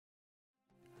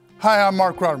Hi, I'm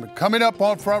Mark Rotterman. Coming up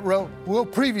on Front Row, we'll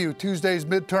preview Tuesday's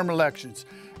midterm elections.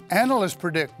 Analysts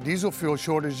predict diesel fuel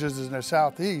shortages in the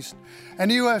Southeast, and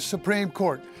the U.S. Supreme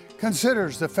Court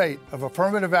considers the fate of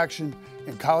affirmative action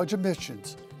in college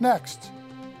admissions. Next.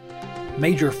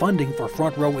 Major funding for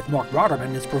Front Row with Mark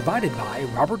Rotterman is provided by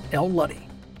Robert L. Luddy.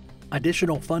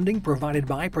 Additional funding provided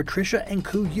by Patricia and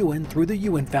Ku Ewan through the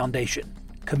Ewan Foundation,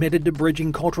 committed to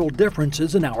bridging cultural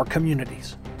differences in our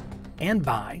communities. And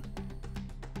by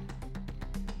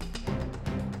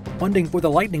funding for the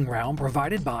lightning round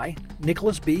provided by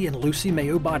Nicholas B. and Lucy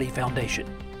Mayo Body Foundation,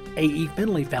 A.E.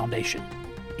 Finley Foundation,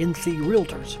 NC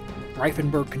Realtors,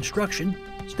 Reifenberg Construction,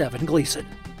 Stephen Gleason.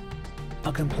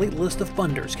 A complete list of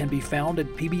funders can be found at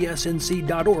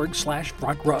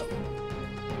pbsnc.org/front row.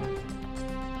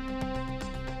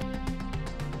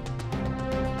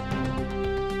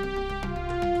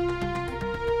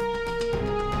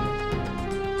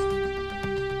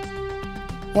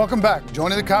 Welcome back.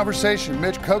 Joining the conversation,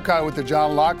 Mitch Kokai with the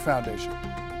John Locke Foundation,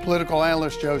 political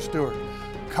analyst Joe Stewart,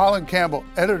 Colin Campbell,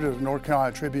 editor of the North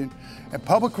Carolina Tribune, and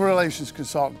public relations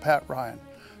consultant Pat Ryan.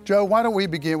 Joe, why don't we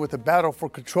begin with the battle for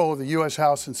control of the U.S.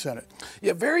 House and Senate?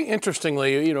 Yeah, very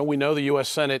interestingly, we know the U.S.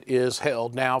 Senate is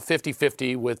held now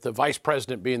 50-50 with the vice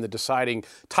president being the deciding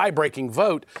tie-breaking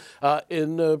vote.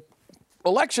 In the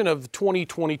election of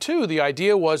 2022, the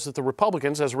idea was that the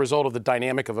Republicans, as a result of the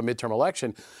dynamic of a midterm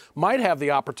election, might have the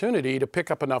opportunity to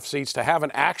pick up enough seats to have an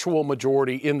actual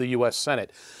majority in the U.S.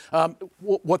 Senate.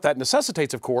 What that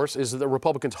necessitates, of course, is that the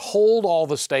Republicans hold all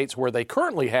the states where they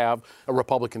currently have a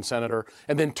Republican senator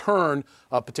and then turn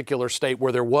a particular state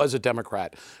where there was a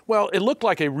Democrat. Well, it looked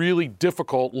like a really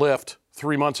difficult lift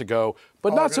 3 months ago,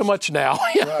 but not so much now.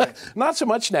 Right. Not so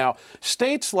much now.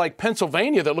 States like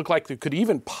Pennsylvania that look like they could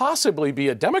even possibly be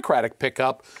a Democratic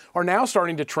pickup are now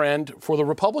starting to trend for the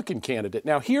Republican candidate.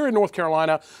 Now, here in North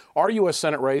Carolina, our U.S.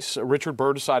 Senate race, Richard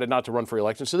Burr decided not to run for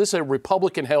election. So this is a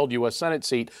Republican-held U.S. Senate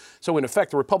seat. So in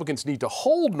effect, the Republicans need to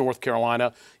hold North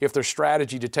Carolina if their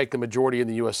strategy to take the majority in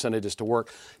the U.S. Senate is to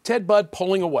work. Ted Budd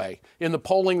pulling away. In the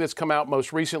polling that's come out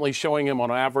most recently, showing him on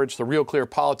average, the Real Clear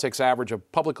Politics average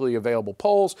of publicly available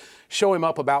polls, show him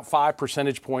up about 5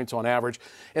 percentage points on average.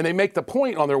 And they make the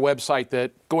point on their website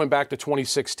that going back to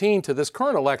 2016 to this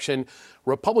current election,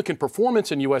 Republican performance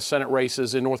in U.S. Senate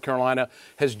races in North Carolina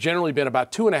has generally been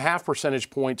about 2.5 percentage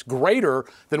points greater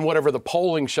than whatever the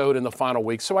polling showed in the final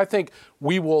week. So I think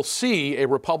we will see a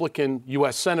Republican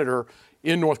U.S. Senator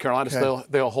in North Carolina, so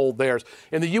they'll hold theirs.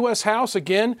 In the U.S. House,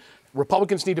 again,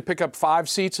 Republicans need to pick up 5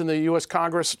 seats in the U.S.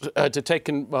 Congress to take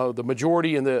the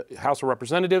majority in the House of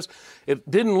Representatives.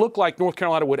 It didn't look like North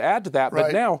Carolina would add to that,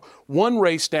 but now one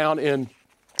race down in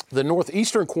the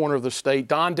northeastern corner of the state,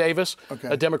 Don Davis,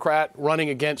 a Democrat, running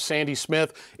against Sandy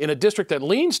Smith in a district that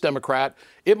leans Democrat.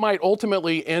 It might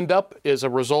ultimately end up, as a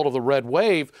result of the red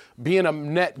wave, being a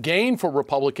net gain for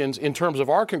Republicans in terms of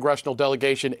our congressional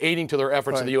delegation aiding to their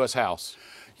efforts in the U.S. House.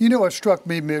 You know what struck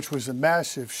me, Mitch, was a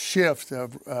massive shift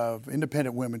of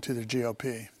independent women to the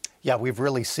GOP. Yeah, we've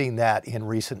really seen that in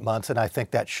recent months, and I think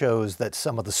that shows that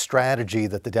some of the strategy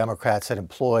that the Democrats had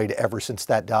employed ever since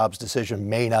that Dobbs decision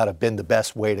may not have been the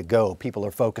best way to go. People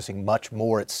are focusing much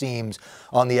more, it seems,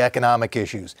 on the economic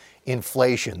issues,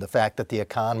 inflation, the fact that the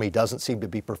economy doesn't seem to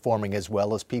be performing as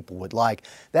well as people would like.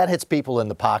 That hits people in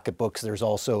the pocketbooks. There's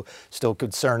also still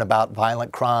concern about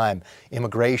violent crime,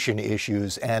 immigration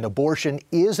issues, and abortion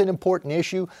is an important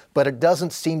issue, but it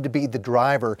doesn't seem to be the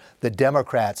driver the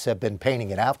Democrats have been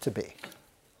painting it out to be.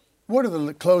 What are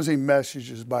the closing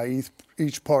messages by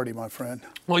each party, my friend?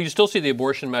 Well, you still see the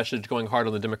abortion message going hard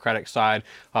on the Democratic side.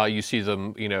 You see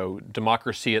them,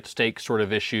 democracy at stake sort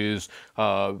of issues,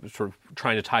 sort of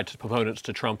trying to tie to proponents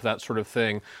to Trump, that sort of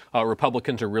thing.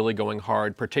 Republicans are really going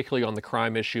hard, particularly on the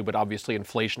crime issue, but obviously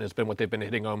inflation has been what they've been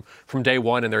hitting on from day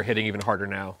one, and they're hitting even harder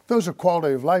now. Those are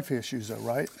quality of life issues, though,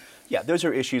 right? Yeah, those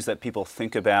are issues that people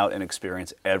think about and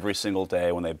experience every single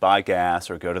day when they buy gas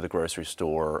or go to the grocery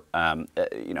store. I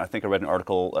think I read an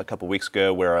article a couple weeks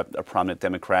ago where a prominent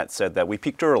Democrat said that we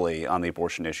peaked early on the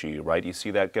abortion issue, right? You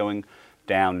see that going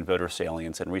down in voter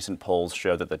salience, and recent polls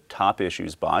show that the top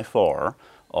issues by far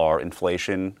are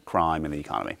inflation, crime, and the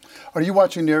economy. Are you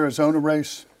watching the Arizona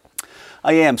race?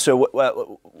 I am. So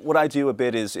what I do a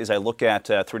bit is I look at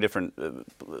three different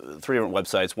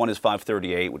websites. One is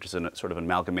 538, which is a sort of an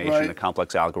amalgamation, a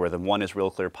complex algorithm. One is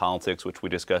Real Clear Politics, which we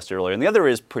discussed earlier. And the other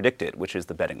is Predicted, which is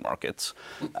the betting markets.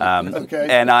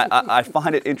 And I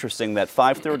find it interesting that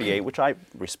 538, which I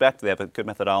respect, they have a good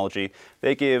methodology,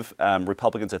 they give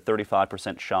Republicans a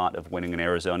 35% shot of winning in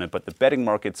Arizona, but the betting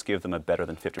markets give them a better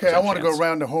than 50% Okay, I want to chance. go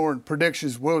around the horn.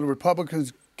 Predictions, will the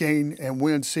Republicans gain and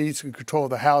win seats and control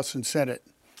the House and Senate?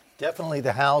 Definitely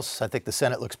the House. I think the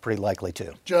Senate looks pretty likely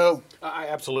too. Joe? I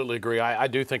absolutely agree. I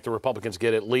do think the Republicans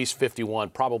get at least 51,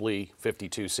 probably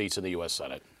 52 seats in the U.S.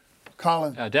 Senate.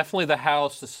 Colin? Definitely the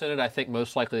House. The Senate, I think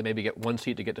most likely they maybe get one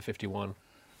seat to get to 51.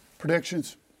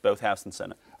 Predictions? Both House and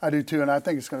Senate. I do too, and I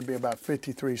think it's going to be about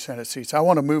 53 Senate seats. I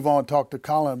want to move on and talk to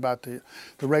Colin about the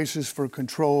races for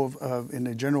control in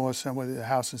the General Assembly, the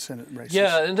House and Senate races.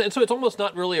 Yeah, and so it's almost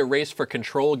not really a race for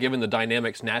control given the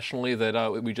dynamics nationally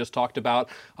that we just talked about.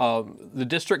 The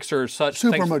districts are such...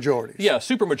 Supermajorities. Yeah,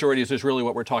 supermajorities is really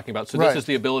what we're talking about. So Right. this is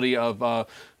the ability of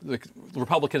the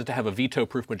Republicans to have a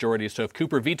veto-proof majority. So if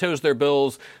Cooper vetoes their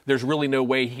bills, there's really no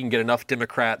way he can get enough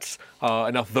Democrats,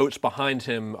 enough votes behind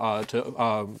him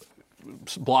to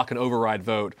block an override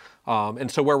vote.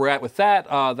 And so where we're at with that,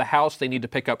 the House, they need to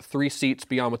pick up 3 seats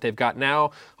beyond what they've got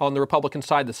now. On the Republican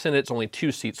side, the Senate's only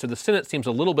 2 seats. So the Senate seems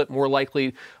a little bit more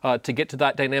likely to get to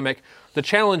that dynamic. The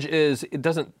challenge is it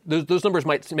doesn't, those numbers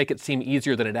might make it seem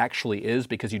easier than it actually is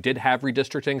because you did have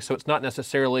redistricting. So it's not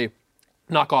necessarily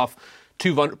knock off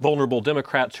 2 vulnerable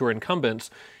Democrats who are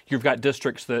incumbents. You've got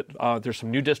districts that, there's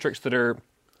some new districts that are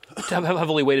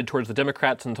heavily weighted towards the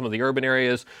Democrats in some of the urban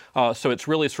areas. So it's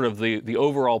really sort of the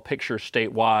overall picture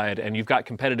statewide. And you've got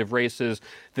competitive races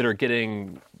that are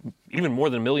getting even more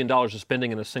than $1 million of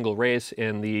spending in a single race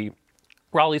in the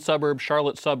Raleigh suburbs,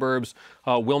 Charlotte suburbs,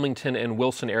 Wilmington and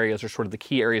Wilson areas are sort of the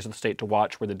key areas of the state to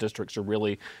watch where the districts are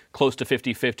really close to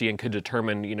 50-50 and could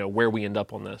determine, where we end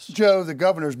up on this. Joe, the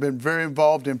governor's been very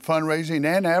involved in fundraising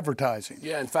and advertising.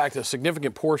 Yeah, in fact, a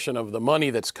significant portion of the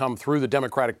money that's come through the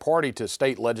Democratic Party to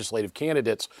state legislative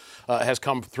candidates has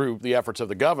come through the efforts of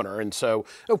the governor. And so,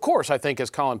 of course, I think, as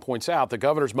Colin points out, the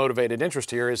governor's motivated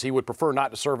interest here is he would prefer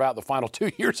not to serve out the final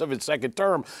 2 years of his second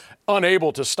term,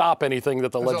 unable to stop anything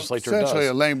that the legislature does. Essentially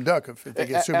a lame duck if they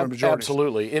get supermajorities.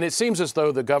 Absolutely. And it seems as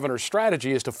though the governor's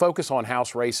strategy is to focus on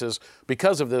House races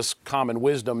because of this common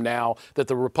wisdom now that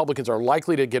the Republicans are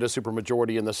likely to get a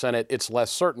supermajority in the Senate. It's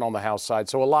less certain on the House side.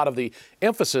 So a lot of the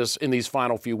emphasis in these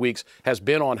final few weeks has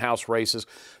been on House races.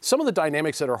 Some of the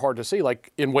dynamics that are hard to see,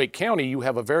 like in Wake County, you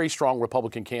have a very strong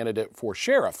Republican candidate for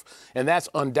sheriff. And that's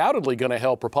undoubtedly going to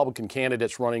help Republican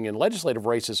candidates running in legislative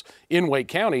races in Wake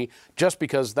County just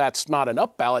because that's not an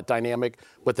up-ballot dynamic.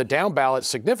 But the down-ballot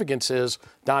significance is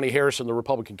Donnie Harrison, the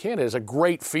Republican candidate, is a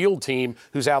great field team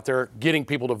who's out there getting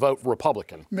people to vote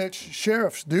Republican. Mitch,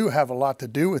 sheriffs do have a lot to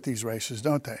do with these races,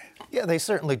 don't they? Yeah, they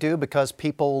certainly do because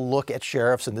people look at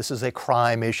sheriffs, and this is a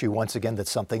crime issue. Once again,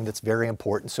 that's something that's very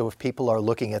important. So if people are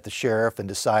looking at the sheriff and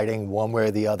deciding one way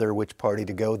or the other which party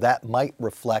to go, that might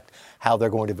reflect how they're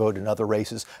going to vote in other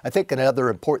races. I think another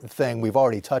important thing, we've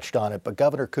already touched on it, but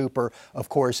Governor Cooper, of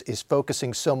course, is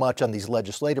focusing so much on these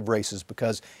legislative races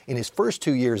because in his first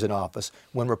 2 years in office,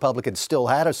 when Republicans still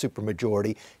had a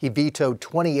supermajority, he vetoed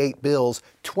 28 bills.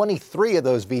 23 of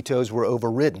those vetoes were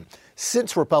overridden.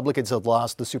 Since Republicans have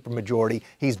lost the supermajority,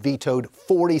 he's vetoed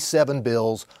 47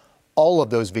 bills. All of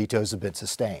those vetoes have been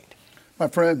sustained. My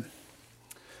friend.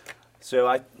 So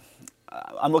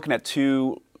I'm looking at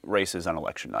 2 races on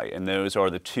election night, and those are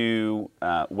the 2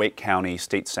 Wake County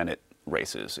State Senate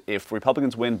races. If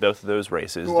Republicans win both of those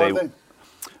races, Who are they?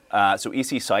 So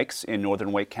E.C. Sykes in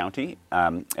northern Wake County,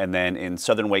 and then in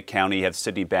southern Wake County, you have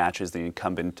Sydney Batch as the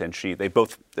incumbent, and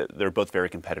they're both very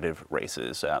competitive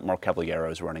races. Mark Caballero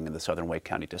is running in the southern Wake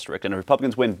County district, and if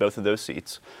Republicans win both of those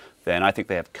seats, then I think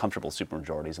they have comfortable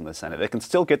supermajorities in the Senate. They can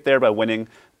still get there by winning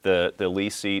the Lee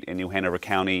seat in New Hanover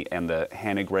County and the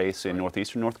Hanig race in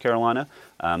northeastern North Carolina.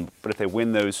 But if they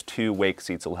win those 2 Wake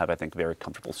seats, they'll have, I think, very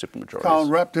comfortable supermajorities. Colin,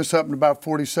 wrap this up in about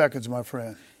 40 seconds, my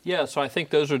friend. Yeah, so I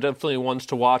think those are definitely ones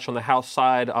to watch on the House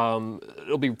side.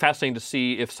 It'll be fascinating to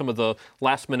see if some of the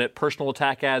last-minute personal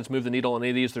attack ads move the needle on any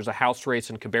of these. There's a House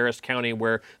race in Cabarrus County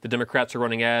where the Democrats are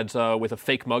running ads with a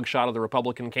fake mugshot of the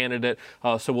Republican candidate.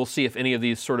 So we'll see if any of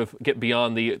these sort of get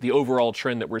beyond the overall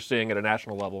trend that we're seeing at a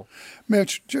national level.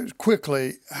 Mitch, just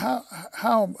quickly, how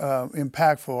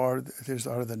impactful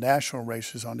are the national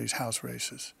races on these House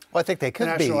races? Well, I think they could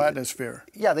be. National atmosphere.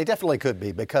 Yeah, they definitely could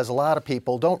be because a lot of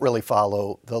people don't really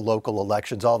follow the local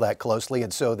elections all that closely.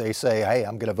 And so they say, hey,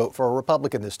 I'm going to vote for a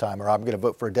Republican this time, or I'm going to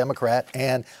vote for a Democrat.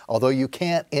 And although you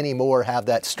can't anymore have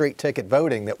that straight ticket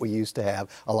voting that we used to have,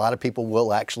 a lot of people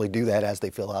will actually do that as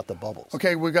they fill out the bubbles.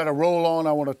 Okay, we've got to roll on.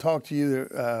 I want to talk to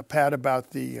you, Pat,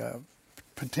 about the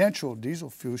potential diesel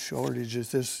fuel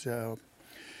shortages this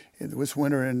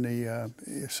winter in the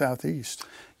Southeast.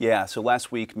 Yeah, so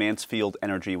last week, Mansfield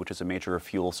Energy, which is a major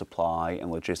fuel supply and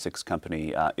logistics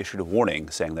company, issued a warning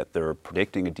saying that they're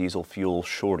predicting a diesel fuel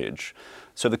shortage.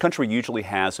 So the country usually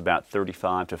has about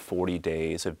 35 to 40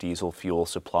 days of diesel fuel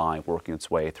supply working its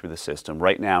way through the system.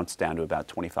 Right now, it's down to about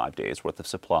 25 days worth of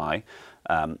supply.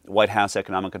 White House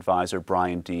economic advisor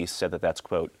Brian Deese said that that's,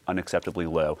 quote,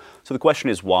 unacceptably low. So the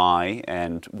question is why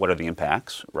and what are the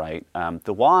impacts, right?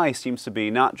 The why seems to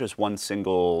be not just one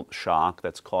single shock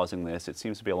that's causing this. It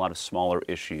seems to be a lot of smaller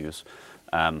issues.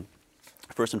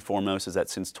 First and foremost is that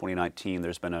since 2019,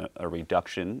 there's been a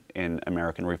reduction in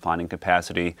American refining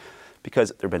capacity because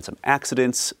there have been some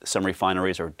accidents. Some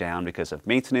refineries are down because of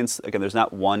maintenance. Again, there's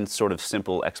not one sort of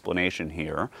simple explanation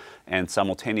here. And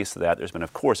simultaneous to that, there's been,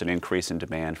 of course, an increase in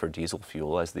demand for diesel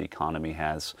fuel as the economy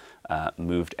has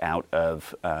moved out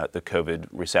of the COVID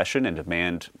recession, and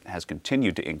demand has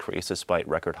continued to increase despite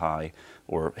record high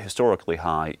or historically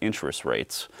high interest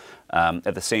rates.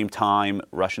 At the same time,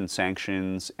 Russian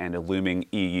sanctions and a looming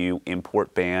EU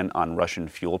import ban on Russian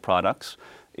fuel products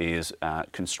is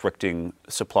constricting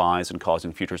supplies and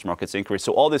causing futures markets to increase.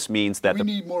 So all this means that we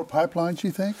need more pipelines,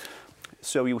 you think?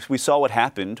 So we saw what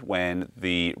happened when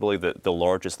the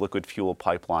largest liquid fuel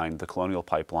pipeline, the Colonial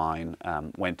Pipeline,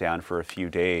 went down for a few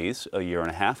days a year and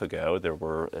a half ago. There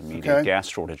were immediate gas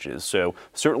shortages. So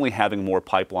certainly having more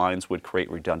pipelines would create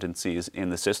redundancies in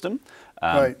the system.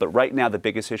 But right now the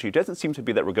biggest issue doesn't seem to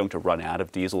be that we're going to run out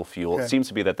of diesel fuel. It seems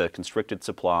to be that the constricted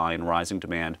supply and rising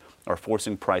demand are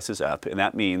forcing prices up. And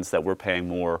that means that we're paying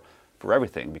more for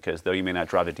everything, because though you may not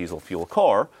drive a diesel fuel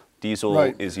car, diesel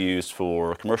is used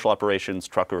for commercial operations,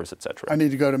 truckers, et cetera. I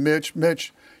need to go to Mitch.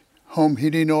 Mitch, home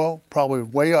heating oil probably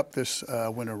way up this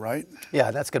winter, right? Yeah,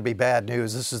 that's going to be bad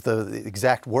news. This is the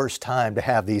exact worst time to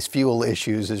have these fuel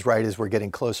issues, is right as we're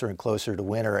getting closer and closer to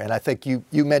winter. And I think you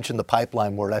mentioned the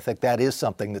pipeline word. I think that is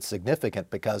something that's significant,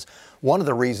 because one of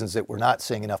the reasons that we're not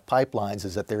seeing enough pipelines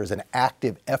is that there is an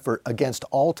active effort against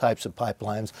all types of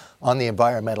pipelines on the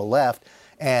environmental left.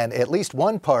 And at least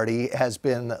one party has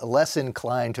been less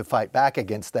inclined to fight back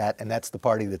against that, and that's the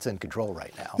party that's in control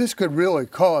right now. This could really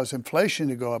cause inflation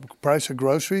to go up, price of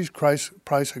groceries, price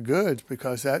of goods,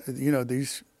 because that,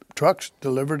 these trucks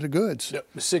deliver the goods.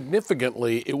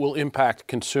 Significantly, it will impact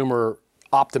consumer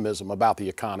optimism about the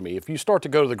economy. If you start to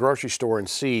go to the grocery store and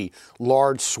see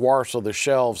large swaths of the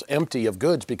shelves empty of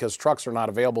goods because trucks are not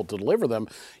available to deliver them,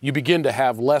 you begin to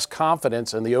have less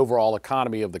confidence in the overall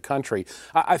economy of the country.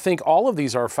 I think all of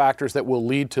these are factors that will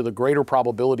lead to the greater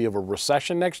probability of a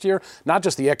recession next year, not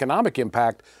just the economic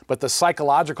impact, but the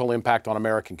psychological impact on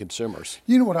American consumers.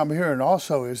 You know what I'm hearing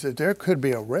also is that there could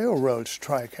be a railroad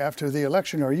strike after the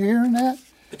election. Are you hearing that?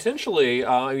 Potentially,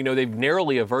 they've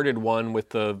narrowly averted one with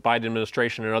the Biden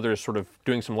administration and others sort of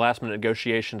doing some last-minute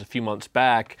negotiations a few months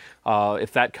back.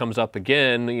 If that comes up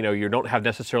again, you don't have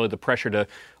necessarily the pressure to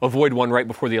avoid one right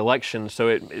before the election, so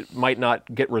it might not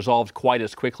get resolved quite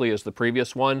as quickly as the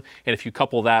previous one. And if you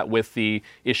couple that with the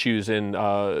issues in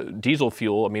diesel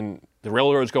fuel, the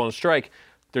railroads go on strike,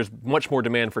 there's much more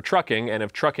demand for trucking, and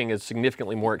if trucking is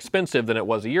significantly more expensive than it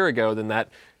was a year ago, then that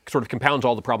sort of compounds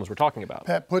all the problems we're talking about.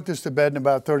 Pat, put this to bed in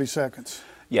about 30 seconds.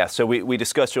 Yeah, so we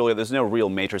discussed earlier, there's no real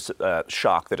major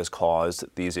shock that has caused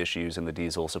these issues in the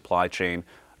diesel supply chain.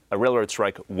 A railroad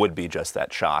strike would be just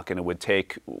that shock, and it would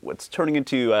take what's turning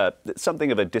into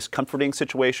something of a discomforting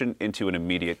situation into an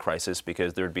immediate crisis,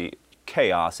 because there'd be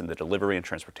chaos in the delivery and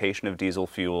transportation of diesel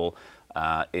fuel.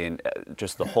 In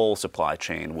just the whole supply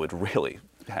chain would really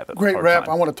have a great hard wrap.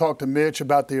 time. I want to talk to Mitch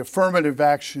about the affirmative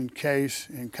action case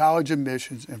in college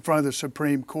admissions in front of the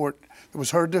Supreme Court that was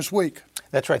heard this week.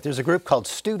 That's right. There's a group called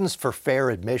Students for Fair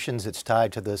Admissions. It's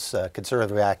tied to this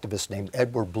conservative activist named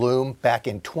Edward Blum. Back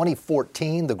in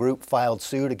 2014, the group filed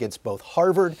suit against both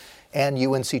Harvard and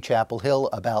UNC Chapel Hill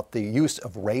about the use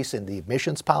of race in the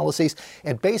admissions policies.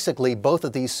 And basically, both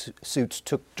of these suits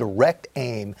took direct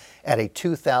aim at a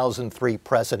 2003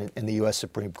 precedent in the U.S.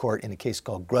 Supreme Court in a case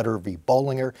called Grutter v.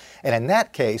 Bollinger. And in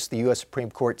that case, the U.S.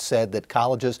 Supreme Court said that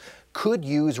colleges could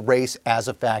use race as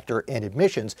a factor in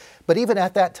admissions. But even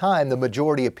at that time, the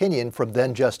majority opinion from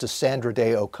then Justice Sandra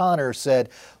Day O'Connor said,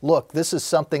 look, this is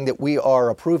something that we are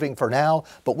approving for now,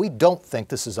 but we don't think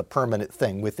this is a permanent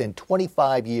thing. Within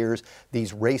 25 years,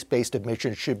 these race-based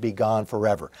admissions should be gone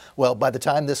forever. Well, by the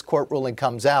time this court ruling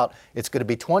comes out, it's going to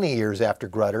be 20 years after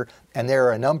Grutter, and there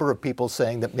are a number of people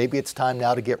saying that maybe it's time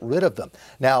now to get rid of them.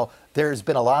 Now, there's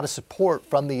been a lot of support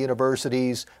from the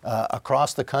universities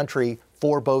across the country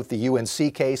for both the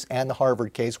UNC case and the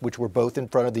Harvard case, which were both in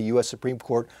front of the U.S. Supreme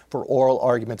Court for oral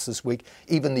arguments this week.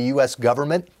 Even the U.S.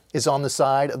 government is on the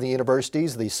side of the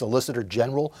universities, the Solicitor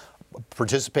General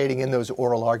participating in those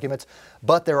oral arguments.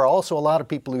 But there are also a lot of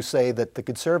people who say that the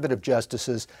conservative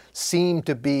justices seem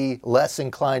to be less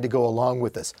inclined to go along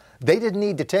with this. They didn't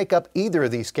need to take up either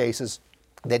of these cases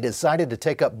They decided to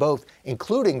take up both,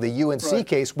 including the UNC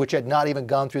case, which had not even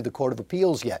gone through the Court of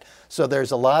Appeals yet. So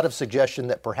there's a lot of suggestion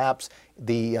that perhaps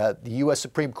the U.S.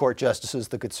 Supreme Court justices,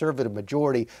 the conservative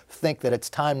majority, think that it's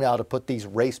time now to put these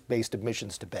race-based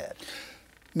admissions to bed.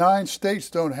 9 states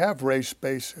don't have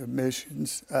race-based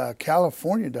admissions.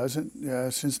 California doesn't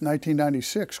since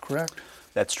 1996, correct?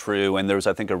 That's true, and there was,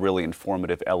 I think, a really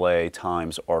informative LA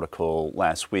Times article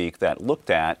last week that looked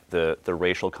at the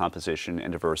racial composition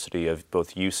and diversity of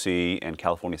both UC and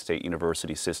California State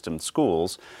University system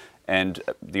schools. And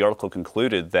the article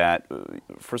concluded that,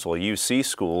 first of all, UC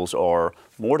schools are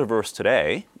more diverse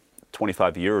today,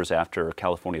 25 years after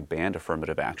California banned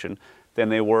affirmative action, than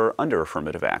they were under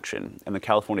affirmative action. And the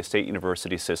California State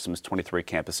University system's 23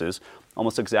 campuses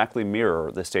almost exactly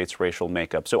mirror the state's racial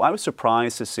makeup. So I was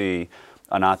surprised to see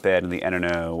an op-ed in the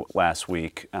NNO last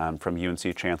week from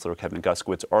UNC Chancellor Kevin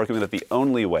Guskiewicz arguing that the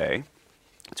only way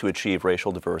to achieve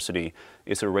racial diversity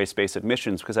is through race-based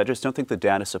admissions, because I just don't think the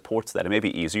data supports that. It may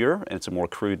be easier, and it's a more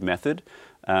crude method,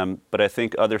 but I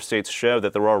think other states show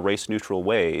that there are race-neutral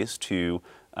ways to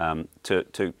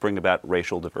bring about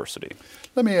racial diversity.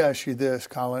 Let me ask you this,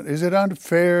 Colin. Is it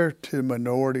unfair to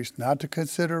minorities not to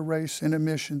consider race in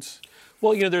admissions?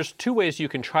 Well, there's 2 ways you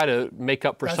can try to make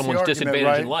up for someone's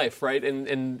disadvantage in life, right?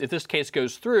 And if this case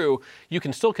goes through, you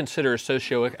can still consider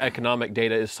socioeconomic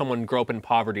data. As someone grew up in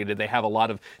poverty, did they have a lot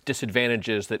of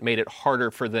disadvantages that made it harder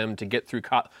for them to get through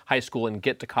high school and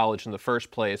get to college in the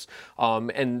first place?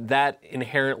 And that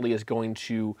inherently is going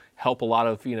to help a lot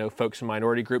of folks in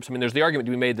minority groups. I mean, there's the argument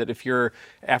to be made that if you're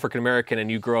African American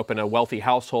and you grow up in a wealthy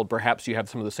household, perhaps you have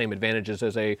some of the same advantages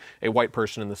as a white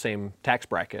person in the same tax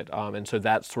bracket. And so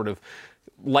that's sort of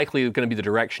likely going to be the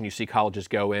direction you see colleges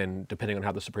go in, depending on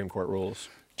how the Supreme Court rules.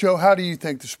 Joe, how do you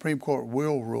think the Supreme Court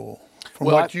will rule? From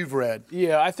what you've read.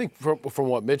 Yeah, I think from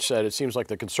what Mitch said, it seems like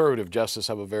the conservative justices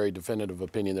have a very definitive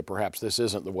opinion that perhaps this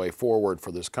isn't the way forward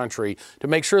for this country to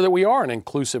make sure that we are an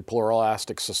inclusive,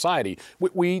 pluralistic society.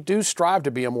 We do strive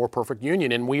to be a more perfect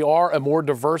union, and we are a more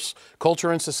diverse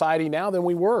culture and society now than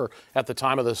we were at the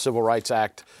time of the Civil Rights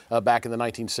Act back in the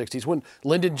 1960s, when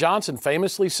Lyndon Johnson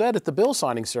famously said at the bill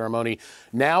signing ceremony,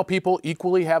 now people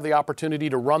equally have the opportunity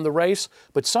to run the race,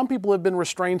 but some people have been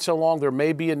restrained so long there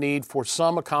may be a need for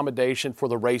some accommodation for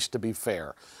the race to be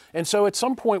fair. And so at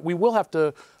some point we will have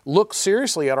to look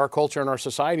seriously at our culture and our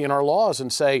society and our laws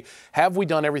and say, have we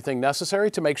done everything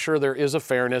necessary to make sure there is a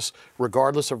fairness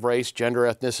regardless of race, gender,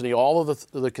 ethnicity, all of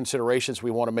the considerations we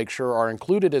want to make sure are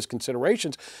included as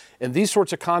considerations. And these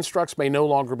sorts of constructs may no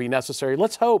longer be necessary.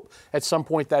 Let's hope at some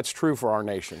point that's true for our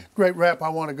nation. Great wrap. I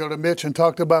want to go to Mitch and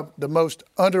talk about the most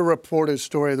underreported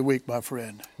story of the week, my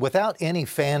friend. Without any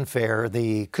fanfare,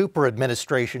 the Cooper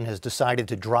administration has decided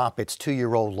to drop its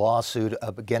 2-year-old lawsuit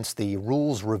up against the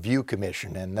Rules Review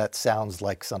Commission. And that sounds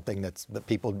like something that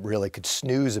people really could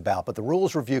snooze about. But the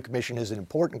Rules Review Commission is an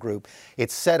important group.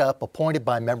 It's set up, appointed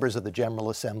by members of the General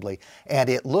Assembly, and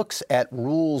it looks at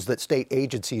rules that state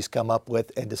agencies come up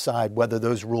with and decide whether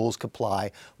those rules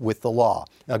comply with the law.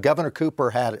 Now, Governor Cooper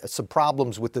had some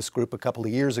problems with this group a couple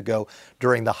of years ago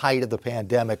during the height of the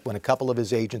pandemic when a couple of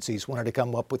his agencies wanted to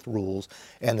come up with rules,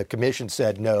 and the commission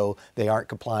said no, they aren't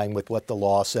complying with what the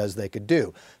law says they could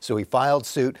do. So he filed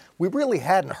suit. We really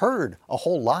hadn't heard a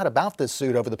whole lot about this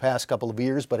suit over the past couple of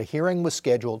years, but a hearing was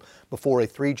scheduled before a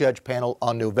 3-judge panel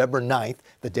on November 9th,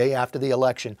 the day after the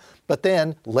election. But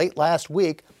then, late last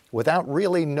week, without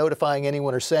really notifying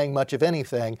anyone or saying much of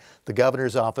anything, the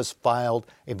governor's office filed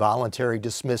a voluntary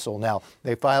dismissal. Now,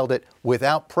 they filed it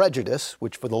without prejudice,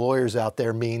 which for the lawyers out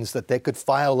there means that they could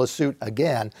file a suit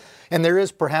again. And there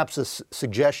is perhaps a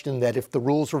suggestion that if the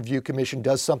Rules Review Commission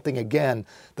does something again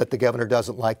that the governor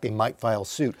doesn't like, they might file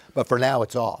suit. But for now,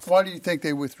 it's off. Why do you think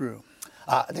they withdrew?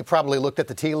 They probably looked at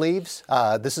the tea leaves.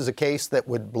 This is a case that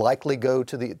would likely go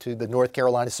to the North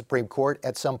Carolina Supreme Court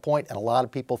at some point, and a lot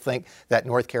of people think that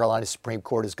North Carolina Supreme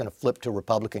Court is going to flip to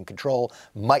Republican control,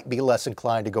 might be less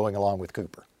inclined to going along with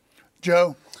Cooper.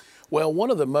 Joe? Well,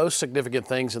 one of the most significant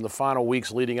things in the final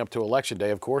weeks leading up to Election Day,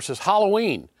 of course, is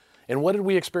Halloween. And what did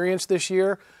we experience this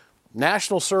year?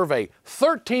 National survey,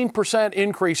 13%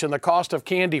 increase in the cost of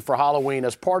candy for Halloween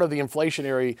as part of the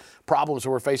inflationary problems that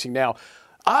we're facing now.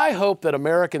 I hope that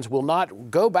Americans will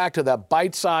not go back to that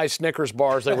bite-sized Snickers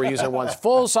bars they were using once.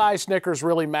 Full-size Snickers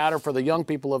really matter for the young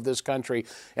people of this country,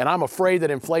 and I'm afraid that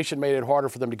inflation made it harder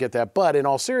for them to get that. But in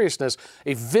all seriousness,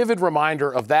 a vivid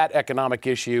reminder of that economic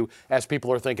issue as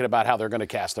people are thinking about how they're going to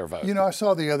cast their vote. You know, I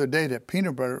saw the other day that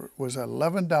peanut butter was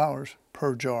 $11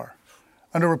 per jar.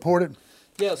 Underreported?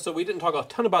 Yeah, so we didn't talk a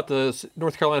ton about the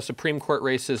North Carolina Supreme Court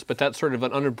races, but that's sort of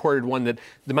an unreported one, that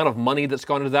the amount of money that's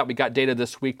gone into that. We got data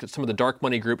this week that some of the dark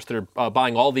money groups that are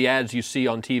buying all the ads you see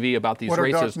on TV about these races.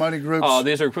 What are dark money groups?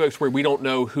 These are folks where we don't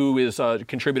know who is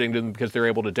contributing to them because they're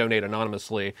able to donate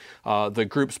anonymously. The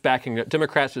groups backing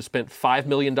Democrats have spent $5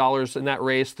 million in that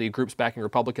race. The groups backing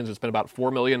Republicans have spent about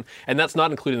 $4 million, and that's not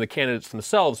including the candidates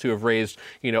themselves who have raised,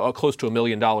 close to $1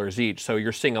 million each. So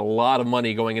you're seeing a lot of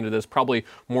money going into this, probably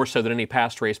more so than any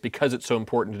past race, because it's so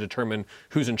important to determine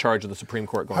who's in charge of the Supreme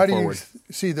Court going forward. How do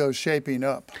you see those shaping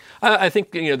up? I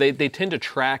think they tend to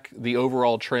track the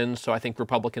overall trends, so I think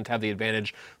Republicans have the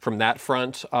advantage from that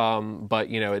front. But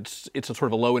it's a sort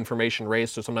of a low information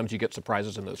race, so sometimes you get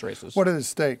surprises in those races. What are the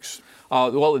stakes?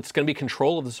 Well, it's going to be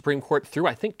control of the Supreme Court through,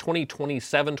 I think,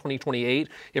 2027, 2028,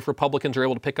 if Republicans are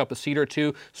able to pick up a seat or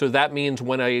two. So that means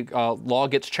when a law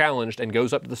gets challenged and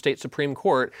goes up to the state Supreme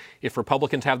Court, if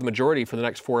Republicans have the majority for the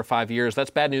next 4 or 5 years, that's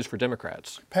bad news for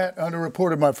Democrats. Pat,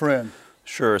 underreported, my friend.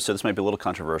 Sure. So this might be a little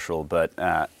controversial, but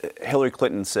Hillary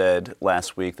Clinton said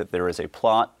last week that there is a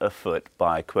plot afoot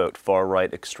by, quote,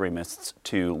 far-right extremists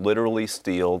to literally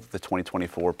steal the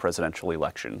 2024 presidential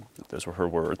election. Those were her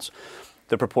words.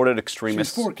 The purported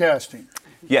extremists... She's forecasting.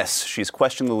 Yes, she's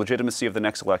questioning the legitimacy of the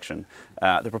next election.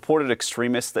 The purported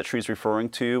extremists that she's referring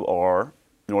to are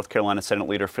North Carolina Senate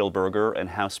Leader Phil Berger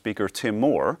and House Speaker Tim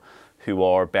Moore, who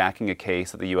are backing a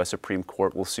case that the U.S. Supreme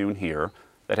Court will soon hear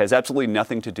that has absolutely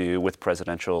nothing to do with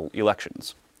presidential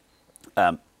elections.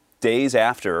 Days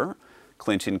after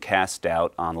Clinton cast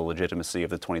doubt on the legitimacy of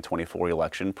the 2024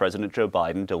 election, President Joe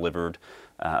Biden delivered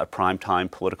a primetime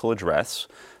political address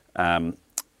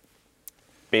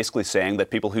basically saying that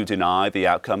people who deny the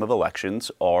outcome of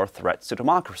elections are threats to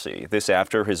democracy. This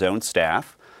after his own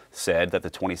staff said that the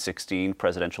 2016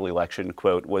 presidential election,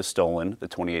 quote, was stolen. The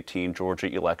 2018 Georgia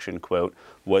election, quote,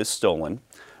 was stolen.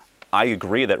 I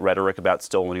agree that rhetoric about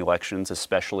stolen elections,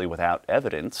 especially without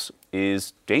evidence,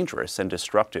 is dangerous and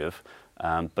destructive.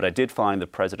 But I did find the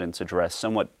president's address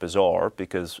somewhat bizarre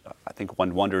because I think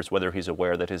one wonders whether he's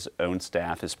aware that his own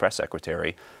staff, his press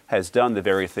secretary, has done the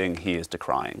very thing he is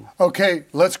decrying. Okay,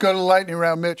 let's go to the lightning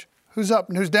round, Mitch. Who's up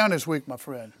and who's down this week, my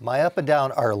friend? My up and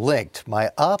down are linked. My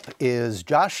up is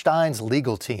Josh Stein's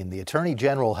legal team. The Attorney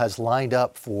General has lined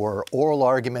up for oral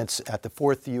arguments at the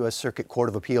 4th U.S. Circuit Court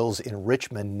of Appeals in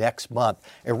Richmond next month.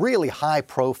 A really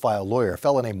high-profile lawyer, a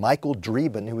fellow named Michael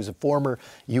Dreeben, who is a former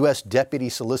U.S. Deputy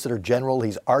Solicitor General.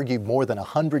 He's argued more than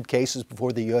 100 cases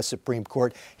before the U.S. Supreme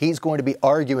Court. He's going to be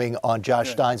arguing on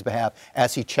Josh Stein's behalf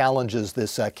as he challenges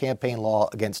this campaign law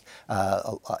against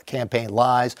campaign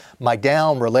lies. My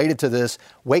down, related to this,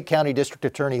 Wake County District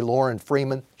Attorney Lauren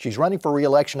Freeman. She's running for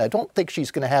re-election. I don't think she's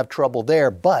going to have trouble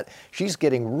there, but she's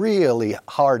getting really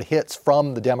hard hits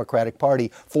from the Democratic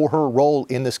Party for her role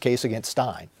in this case against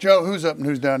Stein. Joe, who's up and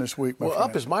who's down this week, my friend?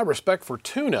 Up is my respect for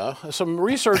tuna. Some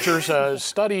researchers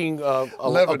studying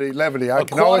levity. I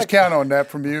can always count on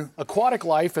that from you. Aquatic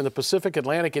life in the Pacific,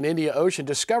 Atlantic, and Indian Ocean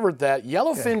discovered that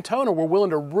yellowfin tuna were willing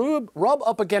to rub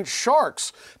up against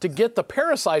sharks to get the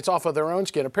parasites off of their own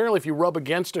skin. Apparently, if you rub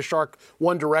against a shark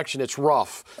one direction, it's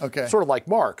rough. Okay. Sort of like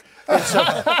Mark. And so,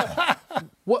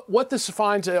 what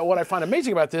I find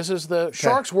amazing about this is the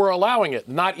sharks were allowing it,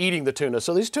 not eating the tuna.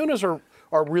 So these tunas are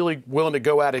really willing to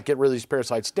go at it, get rid of these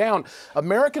parasites down.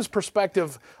 Americans'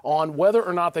 perspective on whether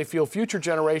or not they feel future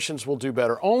generations will do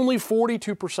better. Only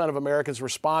 42% of Americans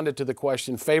responded to the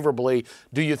question favorably,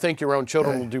 do you think your own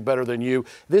children will do better than you?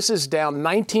 This is down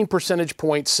 19 percentage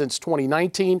points since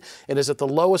 2019 and is at the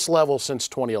lowest level since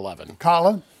 2011.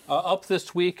 Colin? Up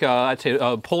this week, I'd say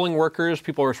polling workers,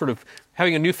 people are sort of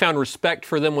having a newfound respect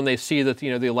for them when they see that, the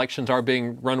elections are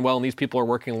being run well and these people are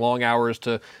working long hours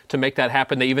to make that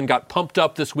happen. They even got pumped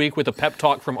up this week with a pep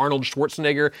talk from Arnold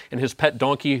Schwarzenegger and his pet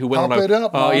donkey who went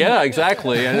Yeah,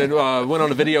 exactly. And it, went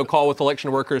on a video call with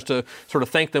election workers to sort of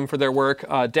thank them for their work.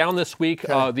 Down this week,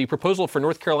 the proposal for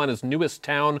North Carolina's newest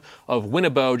town of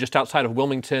Winnebago, just outside of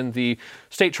Wilmington, the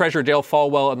state treasurer Dale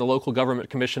Folwell and the local government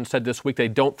commission said this week they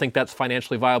don't think that's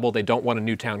financially viable. They don't want a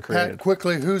new town created. Pat,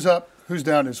 quickly, who's up? Who's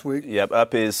down this week? Yep,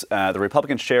 up is the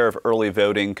Republican share of early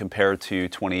voting compared to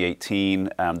 2018.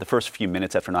 The first few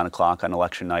minutes after 9 o'clock on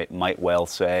election night might well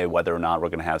say whether or not we're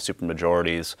going to have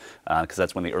supermajorities, because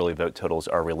that's when the early vote totals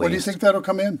are released. When do you think that'll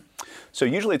come in? So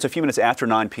usually it's a few minutes after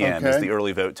 9 p.m. as the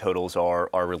early vote totals are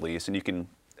released, and you can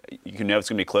know it's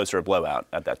going to be close or a blowout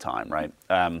at that time, right?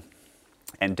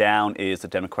 And down is the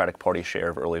Democratic Party share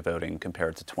of early voting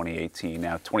compared to 2018.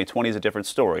 Now, 2020 is a different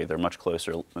story. They're much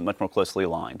more closely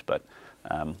aligned, but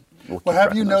well,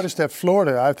 have you noticed that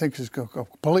Florida, I think, is a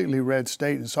completely red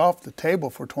state, and it's off the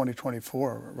table for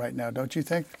 2024 right now, don't you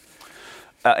think?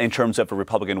 In terms of a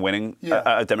Republican winning,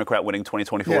 a Democrat winning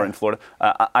 2024 in Florida,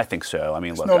 I think so. I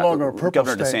mean, look, no longer a purple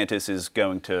Governor state. DeSantis is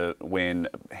going to win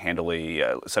handily.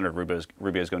 Senator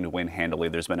Rubio is going to win handily.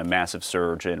 There's been a massive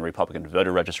surge in Republican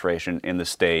voter registration in the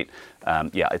state.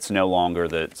 It's no longer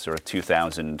the sort of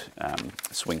 2000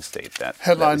 swing state that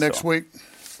Headline that we next saw. week.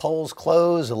 Polls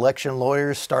close, election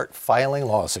lawyers start filing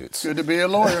lawsuits. Good to be a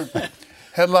lawyer.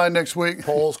 Headline next week.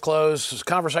 Polls close.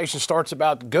 Conversation starts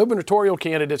about gubernatorial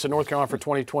candidates in North Carolina for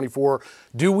 2024.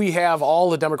 Do we have all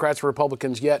the Democrats and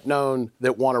Republicans yet known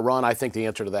that want to run? I think the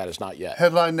answer to that is not yet.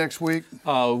 Headline next week.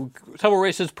 Several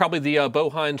races, probably the Bo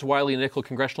Hines, Wiley Nickel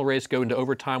congressional race, go into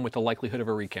overtime with the likelihood of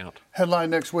a recount. Headline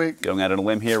next week. Going out on a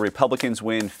limb here, Republicans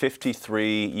win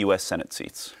 53 U.S. Senate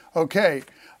seats. Okay,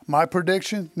 my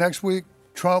prediction next week,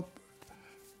 Trump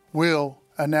will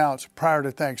announce prior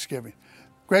to Thanksgiving.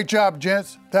 Great job,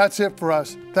 gents. That's it for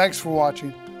us. Thanks for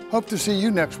watching. Hope to see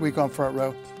you next week on Front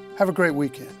Row. Have a great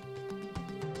weekend.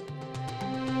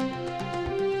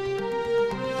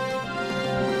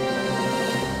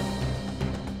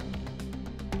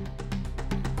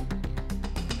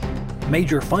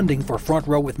 Major funding for Front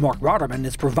Row with Mark Rotterman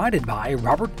is provided by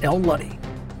Robert L. Luddy.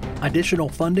 Additional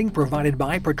funding provided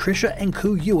by Patricia and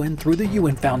Ku Ewan through the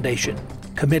Ewan Foundation,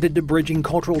 committed to bridging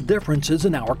cultural differences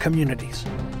in our communities.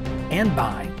 And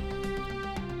by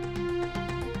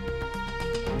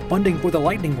funding for the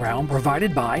lightning round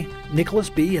provided by Nicholas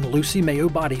B. and Lucy Mayo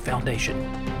Body Foundation,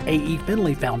 A.E.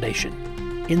 Finley Foundation,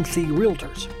 NC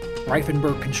Realtors,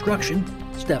 Reifenberg Construction,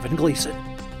 Stephen Gleason.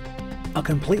 A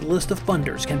complete list of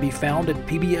funders can be found at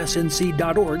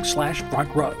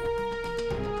pbsnc.org/frontrow.